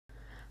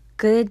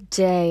Good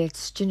day,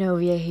 it's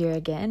Genovia here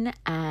again,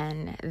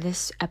 and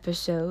this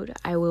episode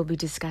I will be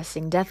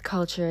discussing death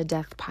culture,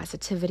 death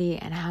positivity,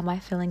 and how my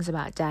feelings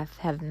about death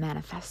have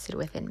manifested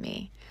within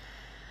me.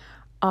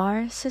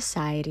 Our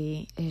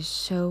society is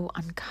so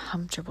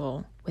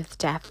uncomfortable with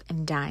death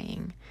and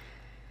dying,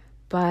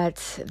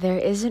 but there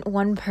isn't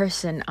one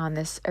person on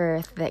this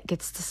earth that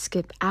gets to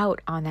skip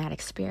out on that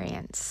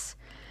experience.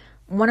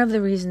 One of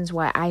the reasons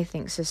why I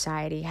think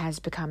society has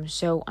become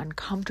so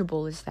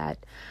uncomfortable is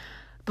that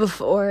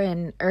before,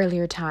 in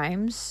earlier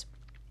times,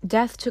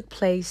 death took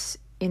place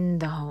in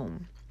the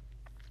home.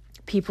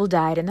 People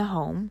died in the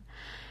home,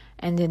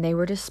 and then they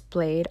were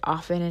displayed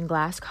often in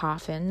glass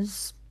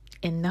coffins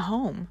in the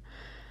home.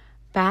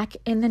 Back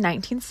in the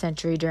 19th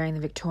century, during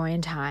the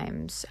Victorian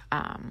times,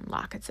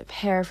 lockets of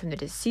hair from the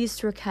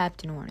deceased were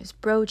kept and worn as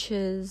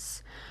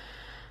brooches.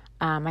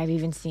 I've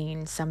even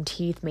seen some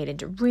teeth made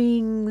into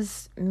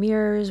rings.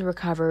 Mirrors were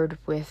covered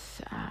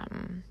with,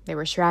 they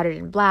were shrouded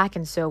in black,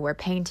 and so were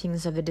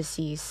paintings of the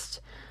deceased.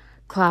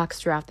 Clocks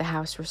throughout the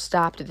house were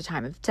stopped at the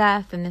time of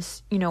death, and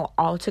this,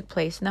 all took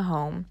place in the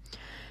home.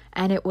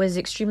 And it was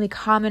extremely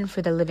common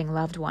for the living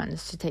loved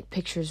ones to take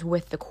pictures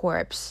with the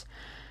corpse.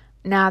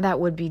 Now that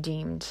would be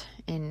deemed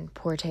in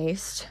poor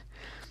taste.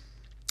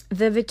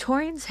 The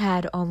Victorians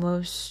had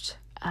almost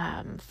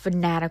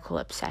fanatical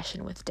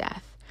obsession with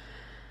death.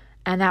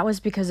 And that was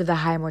because of the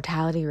high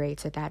mortality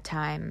rates at that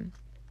time.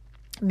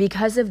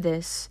 Because of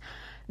this,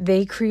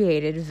 they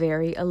created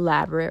very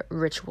elaborate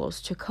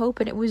rituals to cope,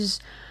 and it was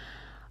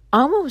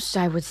almost,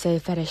 I would say,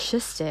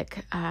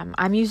 fetishistic.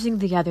 I'm using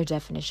the other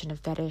definition of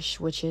fetish,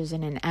 which is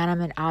an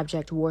inanimate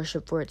object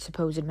worship for its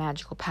supposed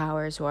magical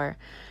powers, or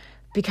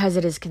because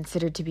it is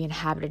considered to be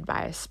inhabited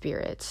by a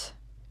spirit.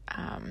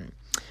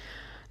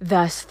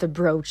 Thus, the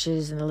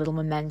brooches and the little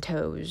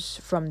mementos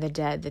from the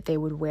dead that they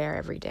would wear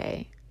every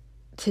day.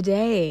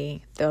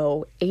 Today,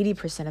 though,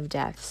 80% of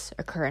deaths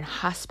occur in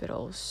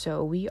hospitals,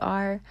 so we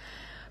are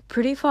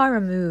pretty far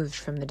removed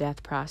from the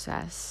death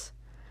process.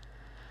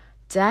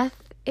 Death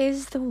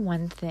is the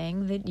one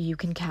thing that you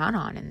can count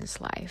on in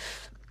this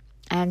life,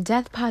 and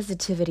death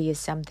positivity is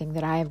something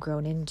that I have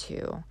grown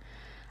into.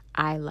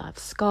 I love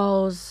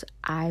skulls.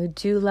 I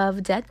do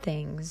love dead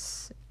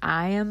things.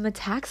 I am a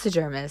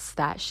taxidermist.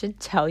 That should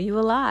tell you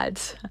a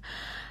lot.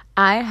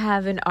 I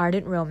have an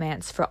ardent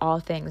romance for all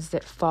things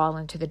that fall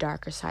into the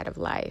darker side of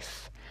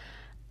life.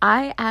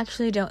 I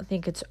actually don't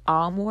think it's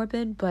all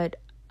morbid, but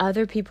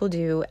other people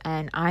do,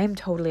 and I am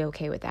totally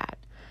okay with that.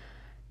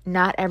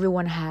 Not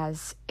everyone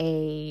has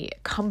a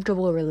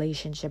comfortable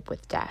relationship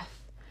with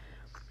death.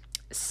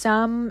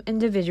 Some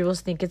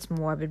individuals think it's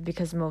morbid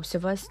because most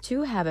of us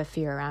do have a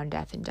fear around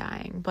death and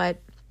dying, but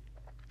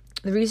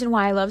the reason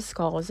why I love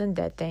skulls and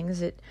dead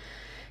things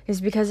is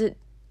because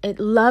it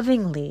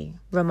lovingly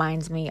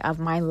reminds me of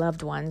my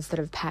loved ones that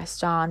have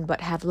passed on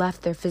but have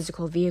left their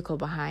physical vehicle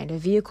behind, a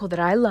vehicle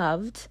that I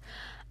loved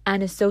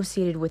and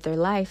associated with their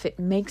life. It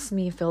makes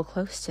me feel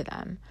close to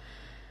them.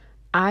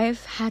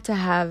 I've had to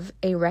have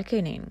a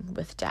reckoning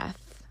with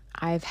death.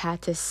 I've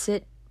had to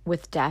sit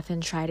with death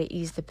and try to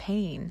ease the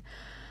pain.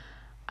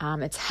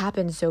 It's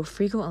happened so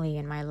frequently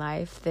in my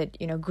life that,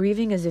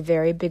 grieving is a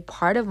very big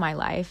part of my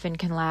life and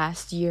can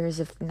last years,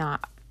 if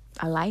not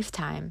a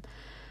lifetime.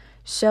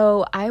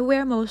 So I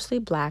wear mostly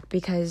black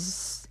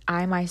because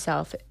I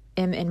myself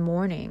am in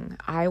mourning.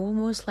 I will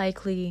most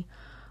likely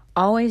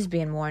always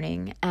be in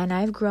mourning, and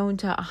I've grown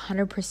to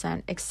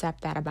 100%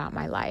 accept that about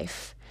my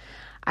life.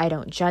 I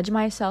don't judge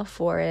myself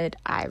for it.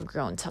 I've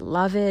grown to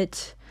love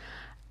it.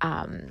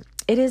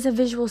 It is a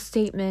visual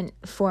statement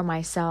for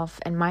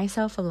myself and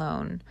myself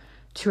alone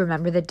to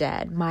remember the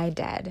dead, my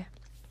dead.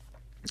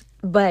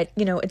 But,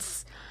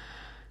 it's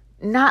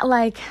not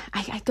like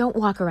I don't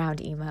walk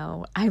around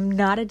emo. I'm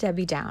not a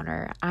Debbie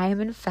Downer. I am,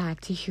 in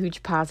fact, a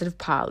huge positive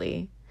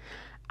Polly.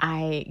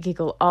 I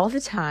giggle all the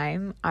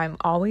time. I'm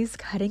always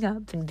cutting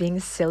up and being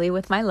silly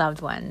with my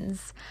loved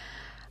ones.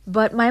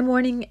 But my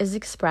mourning is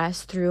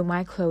expressed through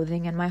my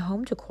clothing and my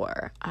home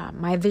decor.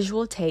 My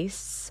visual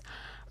tastes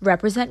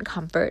represent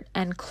comfort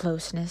and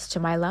closeness to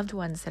my loved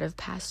ones that have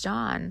passed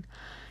on.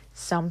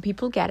 Some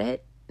people get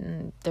it.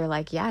 And they're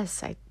like,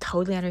 yes, I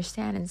totally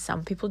understand. And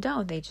some people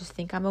don't. They just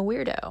think I'm a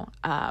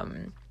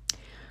weirdo,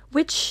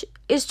 which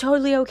is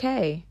totally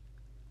okay.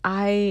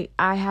 I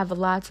have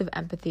lots of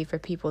empathy for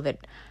people that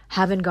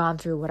haven't gone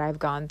through what I've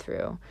gone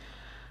through.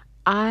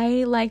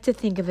 I like to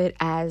think of it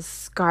as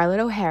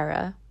Scarlett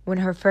O'Hara when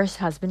her first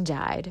husband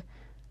died.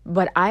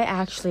 But I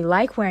actually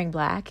like wearing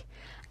black,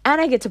 and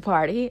I get to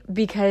party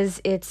because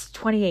it's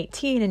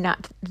 2018 and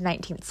not the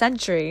 19th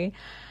century.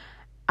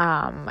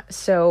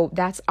 So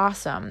that's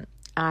awesome.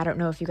 I don't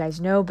know if you guys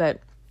know,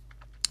 but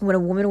when a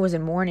woman was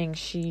in mourning,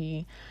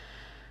 she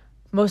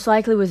most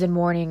likely was in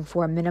mourning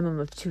for a minimum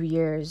of 2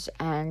 years,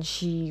 and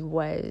she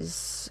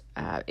was,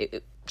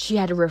 she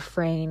had to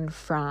refrain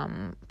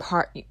from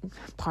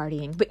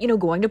partying, but,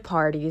 going to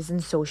parties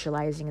and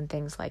socializing and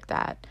things like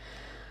that.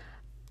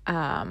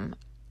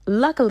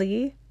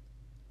 Luckily,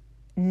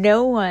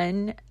 no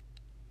one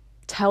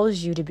tells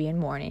you to be in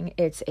mourning.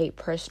 It's a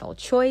personal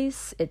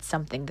choice. It's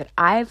something that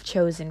I've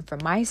chosen for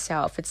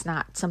myself. It's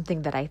not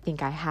something that I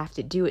think I have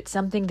to do. It's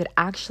something that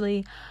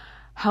actually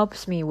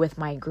helps me with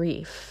my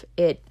grief.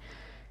 It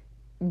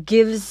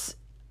gives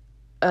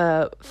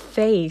a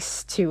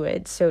face to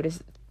it, so to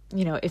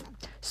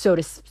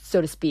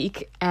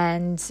speak,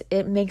 and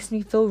it makes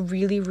me feel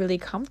really, really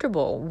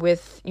comfortable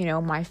with,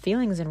 my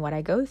feelings and what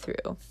I go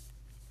through.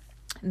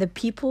 The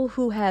people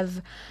who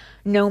have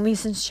known me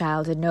since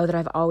childhood know that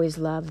I've always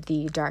loved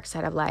the dark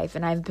side of life,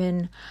 and I've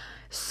been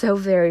so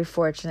very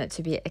fortunate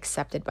to be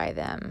accepted by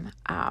them.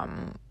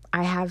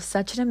 I have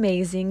such an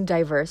amazing,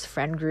 diverse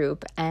friend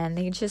group, and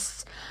they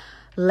just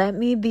let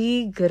me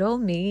be good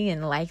old me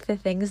and like the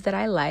things that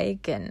I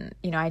like. And,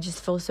 I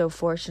just feel so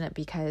fortunate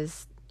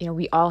because,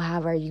 we all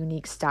have our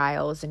unique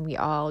styles and we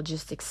all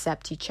just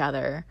accept each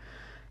other,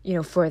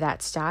 for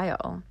that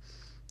style.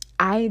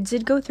 I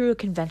did go through a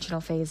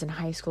conventional phase in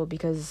high school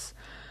because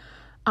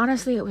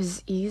honestly, it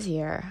was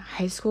easier.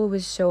 High school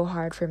was so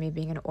hard for me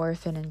being an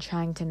orphan and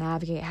trying to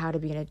navigate how to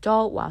be an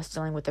adult while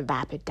dealing with the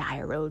rapid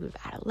dire road of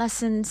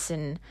adolescence,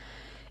 and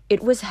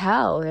it was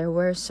hell. There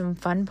were some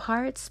fun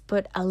parts,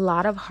 but a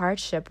lot of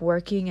hardship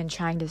working and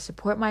trying to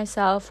support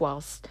myself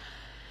while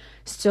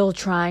still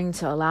trying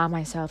to allow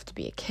myself to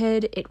be a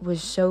kid. It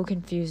was so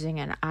confusing,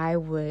 and I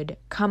would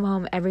come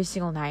home every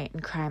single night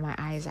and cry my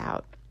eyes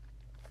out.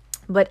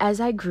 But as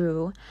I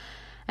grew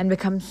and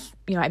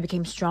I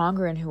became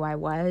stronger in who I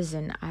was,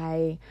 and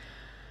I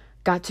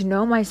got to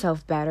know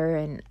myself better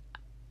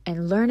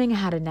and learning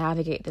how to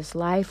navigate this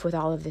life with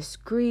all of this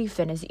grief.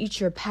 And as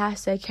each year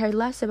passed, I cared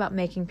less about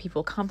making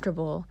people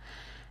comfortable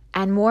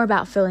and more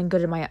about feeling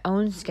good in my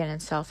own skin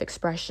and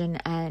self-expression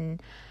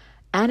and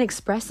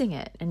expressing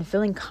it and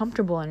feeling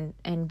comfortable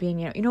and being,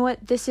 you know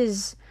what, this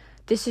is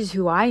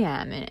who I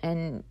am.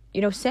 And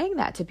saying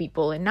that to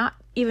people and not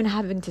even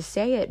having to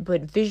say it,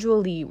 but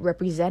visually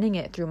representing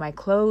it through my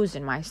clothes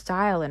and my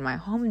style and my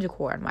home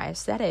decor and my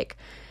aesthetic.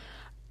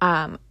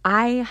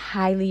 I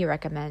highly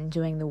recommend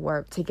doing the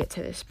work to get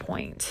to this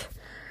point.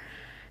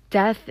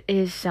 Death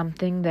is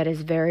something that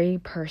is very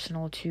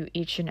personal to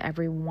each and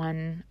every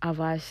one of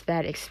us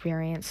that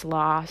experience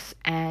loss,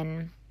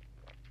 and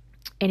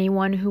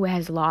anyone who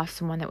has lost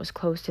someone that was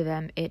close to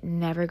them, it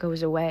never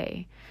goes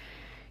away.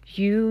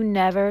 You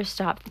never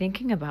stop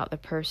thinking about the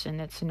person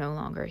that's no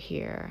longer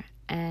here.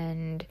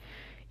 And,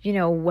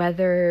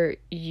 whether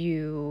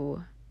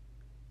you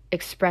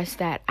express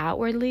that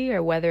outwardly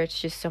or whether it's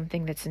just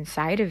something that's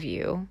inside of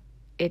you,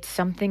 it's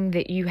something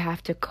that you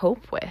have to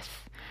cope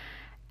with.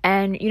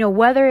 And,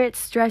 whether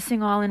it's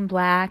dressing all in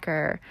black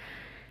or,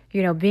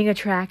 being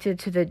attracted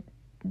to the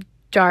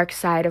dark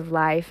side of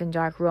life and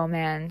dark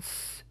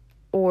romance,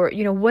 or,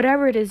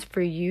 whatever it is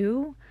for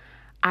you,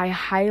 I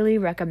highly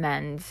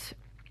recommend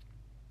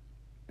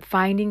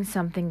finding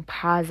something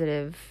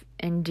positive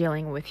in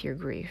dealing with your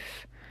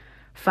grief.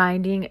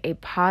 Finding a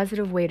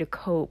positive way to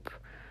cope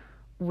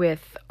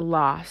with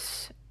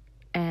loss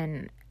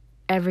and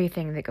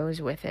everything that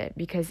goes with it,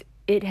 because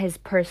it has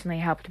personally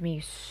helped me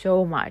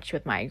so much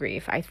with my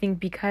grief. I think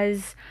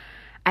because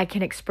I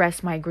can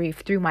express my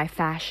grief through my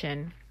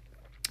fashion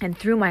and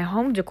through my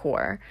home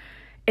decor,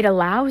 it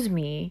allows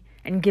me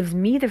and gives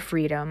me the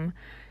freedom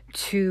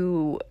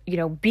to,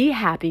 be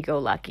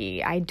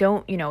happy-go-lucky. I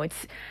don't,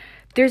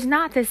 there's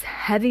not this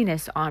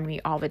heaviness on me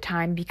all the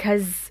time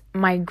because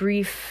my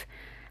grief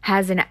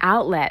has an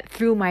outlet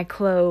through my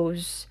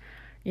clothes,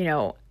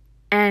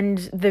 and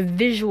the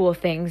visual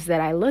things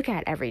that I look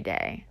at every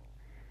day.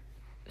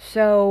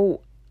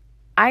 So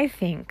I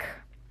think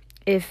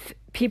if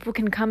people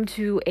can come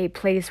to a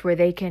place where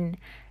they can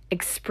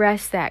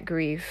express that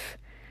grief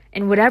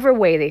in whatever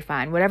way they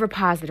find, whatever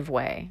positive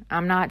way,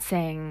 I'm not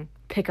saying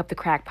pick up the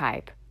crack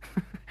pipe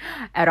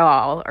at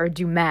all or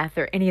do meth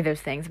or any of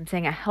those things. I'm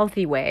saying a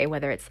healthy way,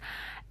 whether it's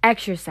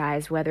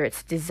exercise, whether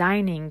it's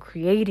designing,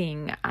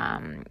 creating,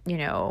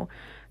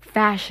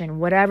 fashion,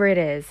 whatever it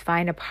is,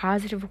 find a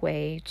positive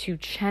way to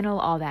channel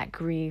all that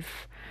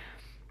grief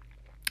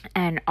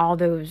and all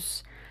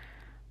those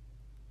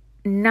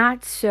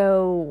not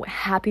so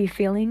happy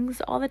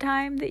feelings all the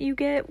time that you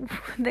get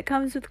that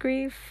comes with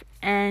grief.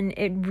 And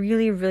it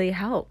really, really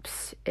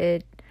helps.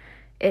 It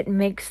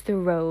makes the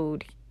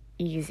road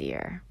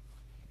easier.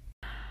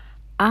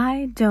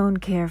 I don't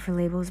care for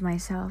labels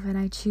myself, and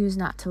I choose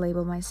not to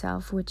label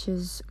myself, which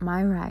is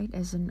my right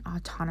as an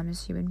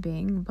autonomous human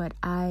being, but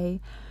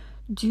I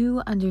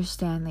do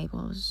understand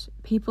labels.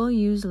 People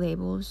use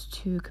labels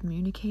to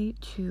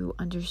communicate, to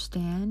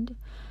understand.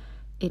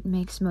 It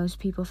makes most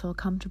people feel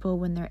comfortable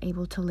when they're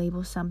able to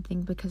label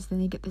something because then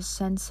they get this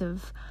sense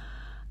of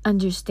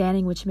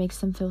understanding, which makes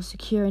them feel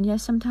secure. And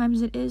yes,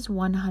 sometimes it is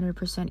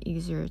 100%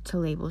 easier to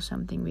label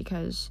something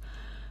because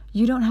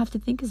you don't have to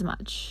think as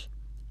much.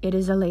 It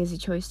is a lazy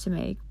choice to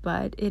make,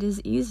 but it is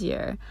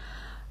easier.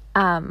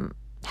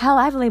 Hell,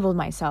 I've labeled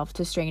myself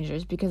to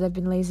strangers because I've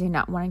been lazy and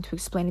not wanting to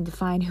explain and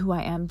define who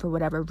I am for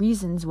whatever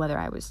reasons, whether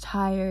I was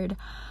tired,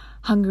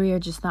 hungry, or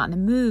just not in the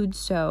mood.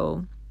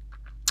 So,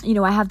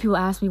 I have people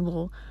ask me,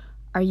 well,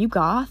 are you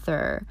goth?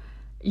 Or,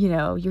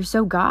 you're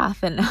so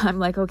goth. And I'm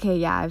like, okay,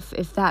 yeah,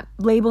 if that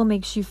label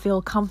makes you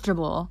feel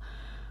comfortable,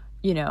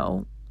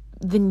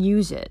 then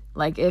use it.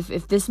 Like,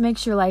 if this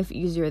makes your life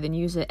easier, then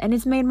use it. And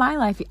it's made my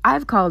life,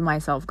 I've called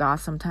myself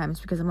goth sometimes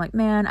because I'm like,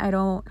 man, I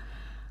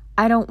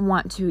don't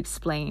want to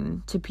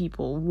explain to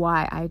people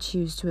why I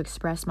choose to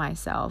express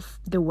myself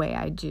the way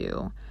I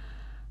do.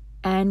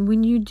 And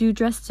when you do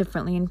dress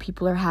differently and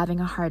people are having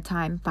a hard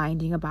time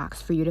finding a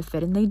box for you to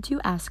fit in, they do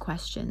ask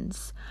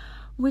questions,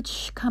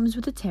 which comes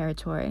with the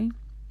territory.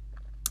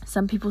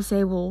 Some people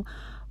say, well,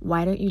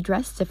 why don't you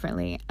dress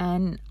differently?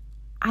 And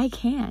I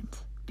can't,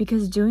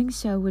 because doing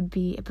so would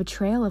be a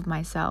betrayal of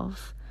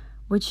myself,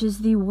 which is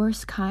the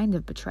worst kind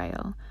of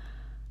betrayal.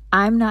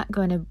 I'm not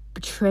going to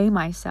betray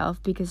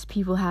myself because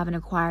people haven't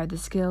acquired the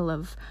skill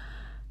of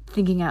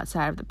thinking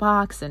outside of the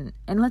box. And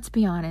let's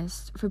be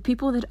honest, for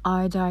people that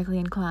are darkly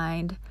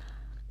inclined,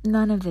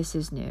 none of this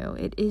is new.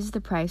 It is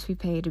the price we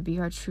pay to be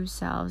our true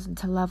selves and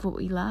to love what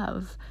we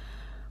love.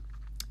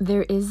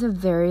 There is a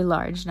very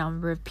large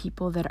number of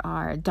people that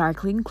are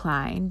darkly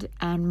inclined,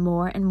 and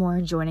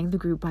more joining the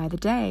group by the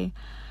day.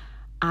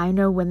 I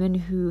know women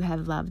who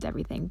have loved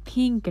everything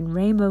pink and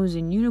rainbows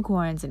and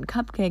unicorns and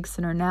cupcakes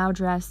and are now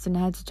dressed in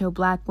head to toe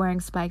black,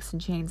 wearing spikes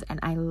and chains, and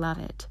I love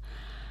it.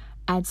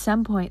 At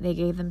some point, they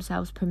gave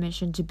themselves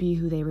permission to be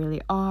who they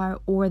really are,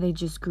 or they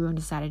just grew and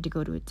decided to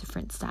go to a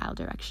different style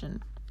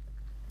direction.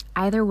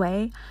 Either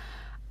way,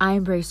 I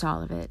embrace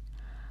all of it.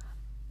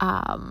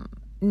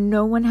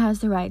 No one has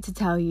the right to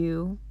tell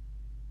you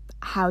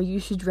how you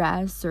should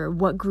dress or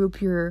what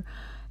group you're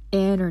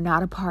in or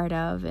not a part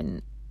of.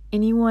 And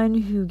anyone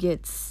who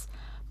gets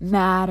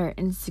mad or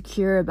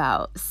insecure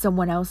about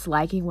someone else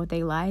liking what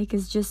they like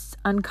is just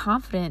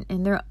unconfident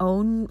in their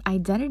own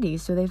identity,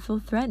 so they feel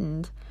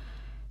threatened.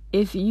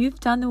 If you've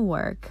done the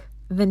work,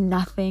 then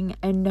nothing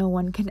and no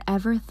one can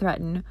ever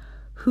threaten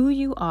who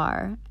you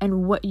are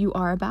and what you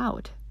are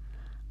about.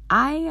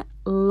 I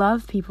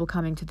love people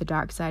coming to the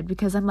dark side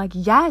because I'm like,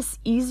 yes,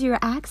 easier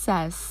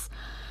access.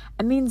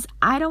 It means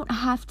I don't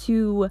have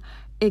to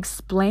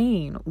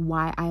explain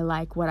why I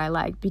like what I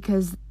like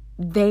because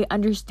they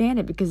understand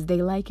it, because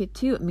they like it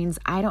too. It means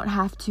I don't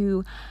have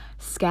to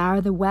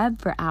scour the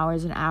web for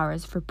hours and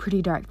hours for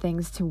pretty dark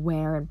things to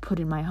wear and put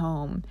in my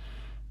home.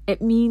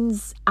 It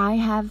means I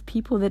have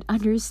people that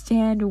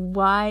understand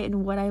why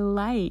and what I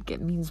like.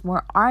 It means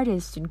more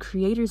artists and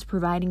creators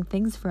providing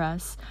things for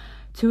us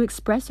to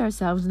express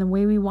ourselves in the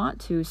way we want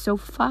to. So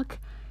fuck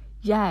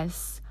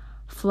yes.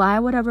 Fly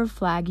whatever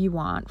flag you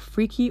want,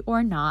 freaky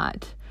or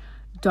not,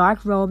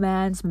 dark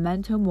romance,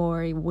 memento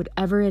mori,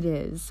 whatever it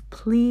is.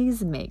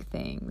 Please make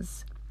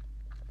things.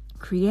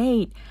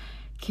 Create.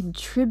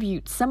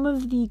 Contribute. Some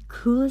of the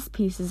coolest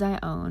pieces I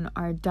own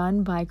are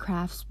done by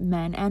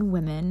craftsmen and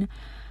women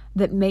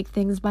that make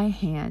things by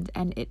hand,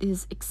 and it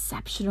is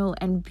exceptional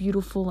and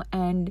beautiful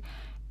and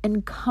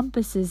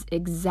encompasses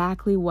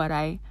exactly what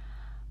I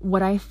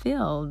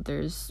feel.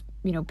 There's,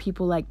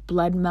 people like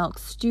Blood Milk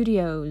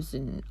Studios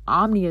and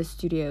Omnia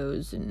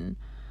Studios, and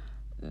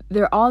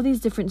there are all these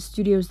different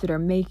studios that are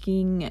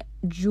making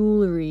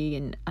jewelry,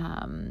 and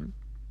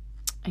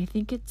I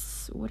think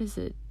it's, what is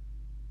it?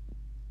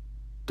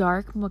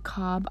 Dark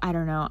Macabre? I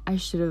don't know. I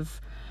should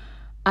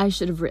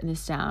have written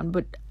this down,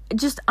 but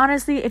just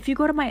honestly, if you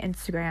go to my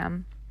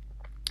Instagram,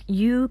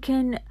 you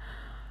can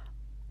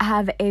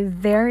have a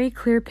very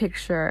clear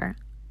picture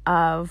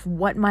of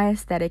what my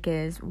aesthetic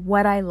is,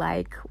 what I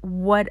like,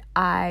 what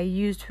I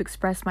use to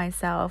express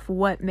myself,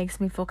 what makes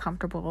me feel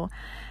comfortable.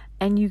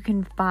 And you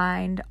can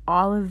find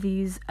all of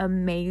these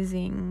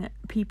amazing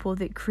people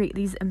that create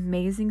these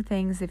amazing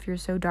things, if you're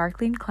so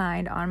darkly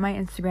inclined, on my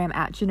Instagram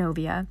at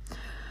Genovia.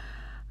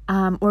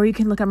 Or you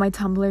can look at my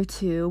Tumblr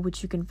too,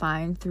 which you can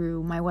find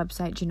through my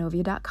website,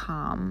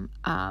 genovia.com.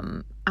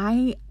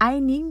 I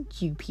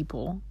need you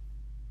people.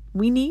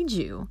 We need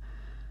you.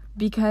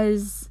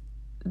 Because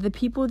the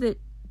people that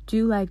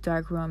do like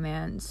dark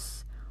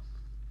romance,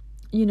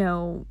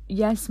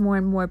 yes, more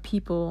and more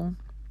people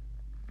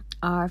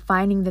are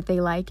finding that they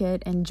like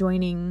it and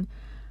joining,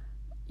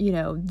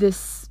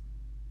 this,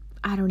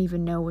 I don't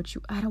even know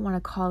I don't want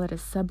to call it a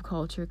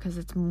subculture because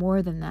it's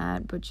more than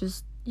that, but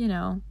just,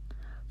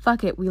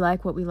 fuck it, we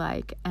like what we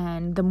like.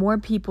 And the more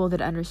people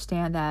that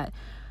understand that,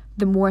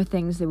 the more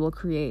things they will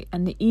create,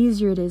 and the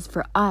easier it is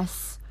for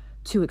us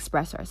to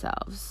express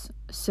ourselves.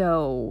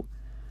 So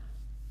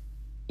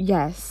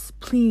yes,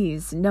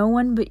 please, no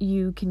one but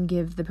you can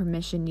give the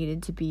permission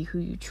needed to be who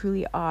you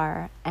truly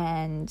are.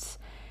 And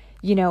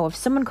if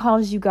someone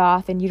calls you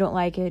goth and you don't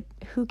like it,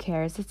 who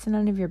cares? It's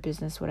none of your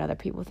business what other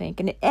people think.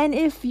 And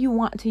if you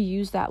want to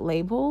use that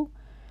label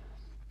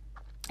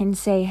and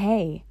say,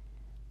 hey,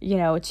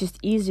 it's just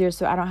easier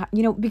so I don't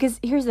have, because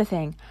here's the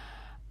thing.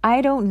 I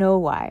don't know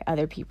why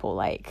other people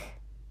like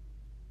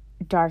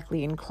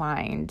darkly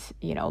inclined,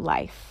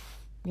 life,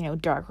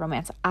 dark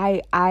romance.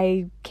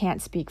 I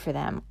can't speak for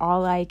them.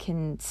 All I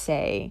can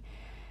say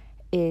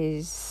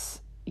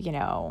is,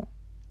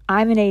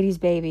 I'm an 80s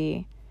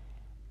baby.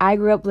 I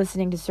grew up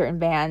listening to certain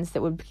bands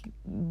that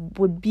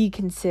would be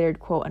considered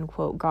quote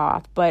unquote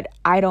goth, but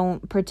I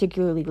don't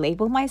particularly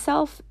label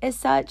myself as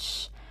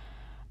such.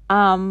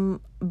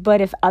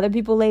 But if other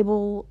people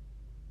label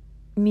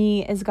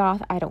me as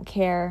goth, I don't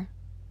care,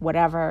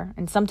 whatever.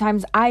 And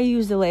sometimes I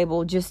use the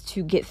label just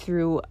to get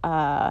through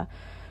a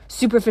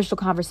superficial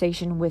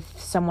conversation with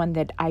someone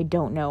that I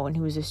don't know and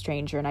who is a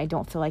stranger, and I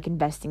don't feel like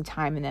investing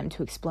time in them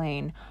to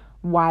explain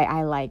why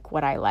I like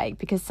what I like,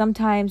 because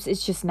sometimes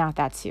it's just not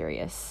that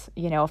serious.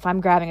 If I'm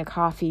grabbing a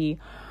coffee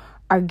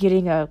or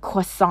getting a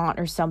croissant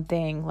or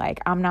something, like,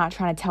 I'm not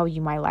trying to tell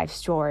you my life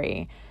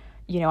story.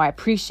 I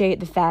appreciate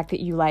the fact that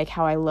you like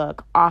how I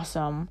look.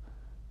 Awesome.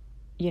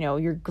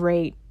 You're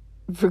great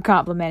for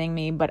complimenting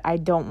me, but I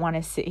don't want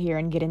to sit here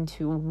and get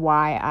into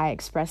why I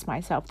express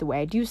myself the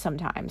way I do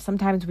sometimes.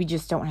 Sometimes we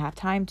just don't have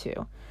time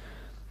to.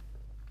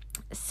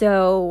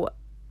 So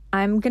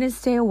I'm going to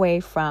stay away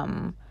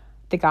from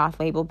the goth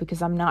label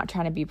because I'm not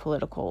trying to be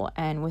political.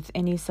 And with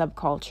any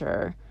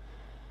subculture,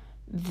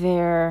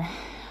 there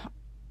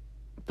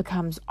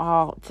becomes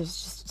there's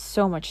just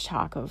so much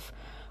talk of,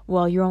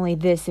 well, you're only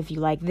this if you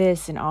like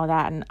this and all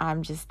that. And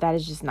that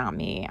is just not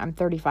me. I'm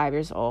 35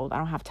 years old. I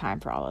don't have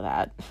time for all of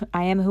that.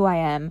 I am who I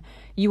am.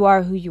 You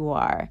are who you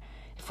are.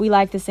 If we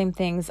like the same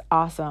things,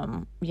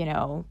 awesome.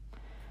 It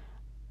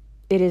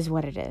is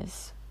what it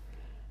is.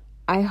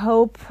 I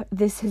hope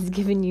this has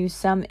given you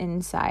some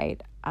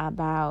insight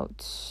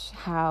about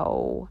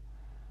how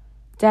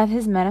death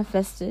has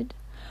manifested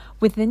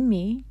within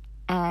me.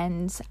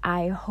 And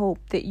I hope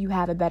that you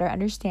have a better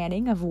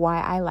understanding of why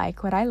I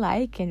like what I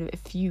like. And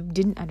if you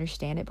didn't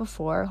understand it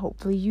before,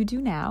 hopefully you do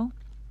now.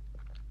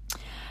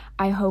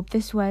 I hope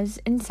this was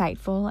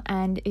insightful.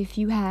 And if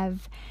you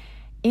have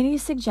any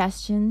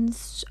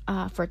suggestions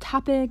for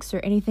topics or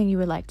anything you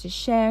would like to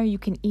share, you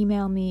can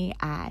email me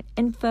at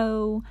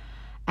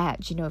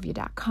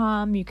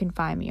info@genovia.com. You can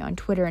find me on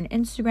Twitter and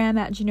Instagram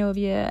at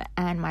Genovia.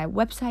 And my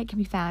website can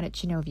be found at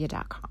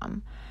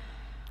genovia.com.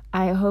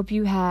 I hope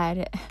you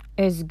had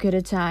as good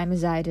a time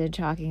as I did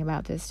talking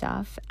about this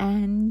stuff,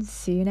 and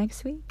see you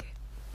next week.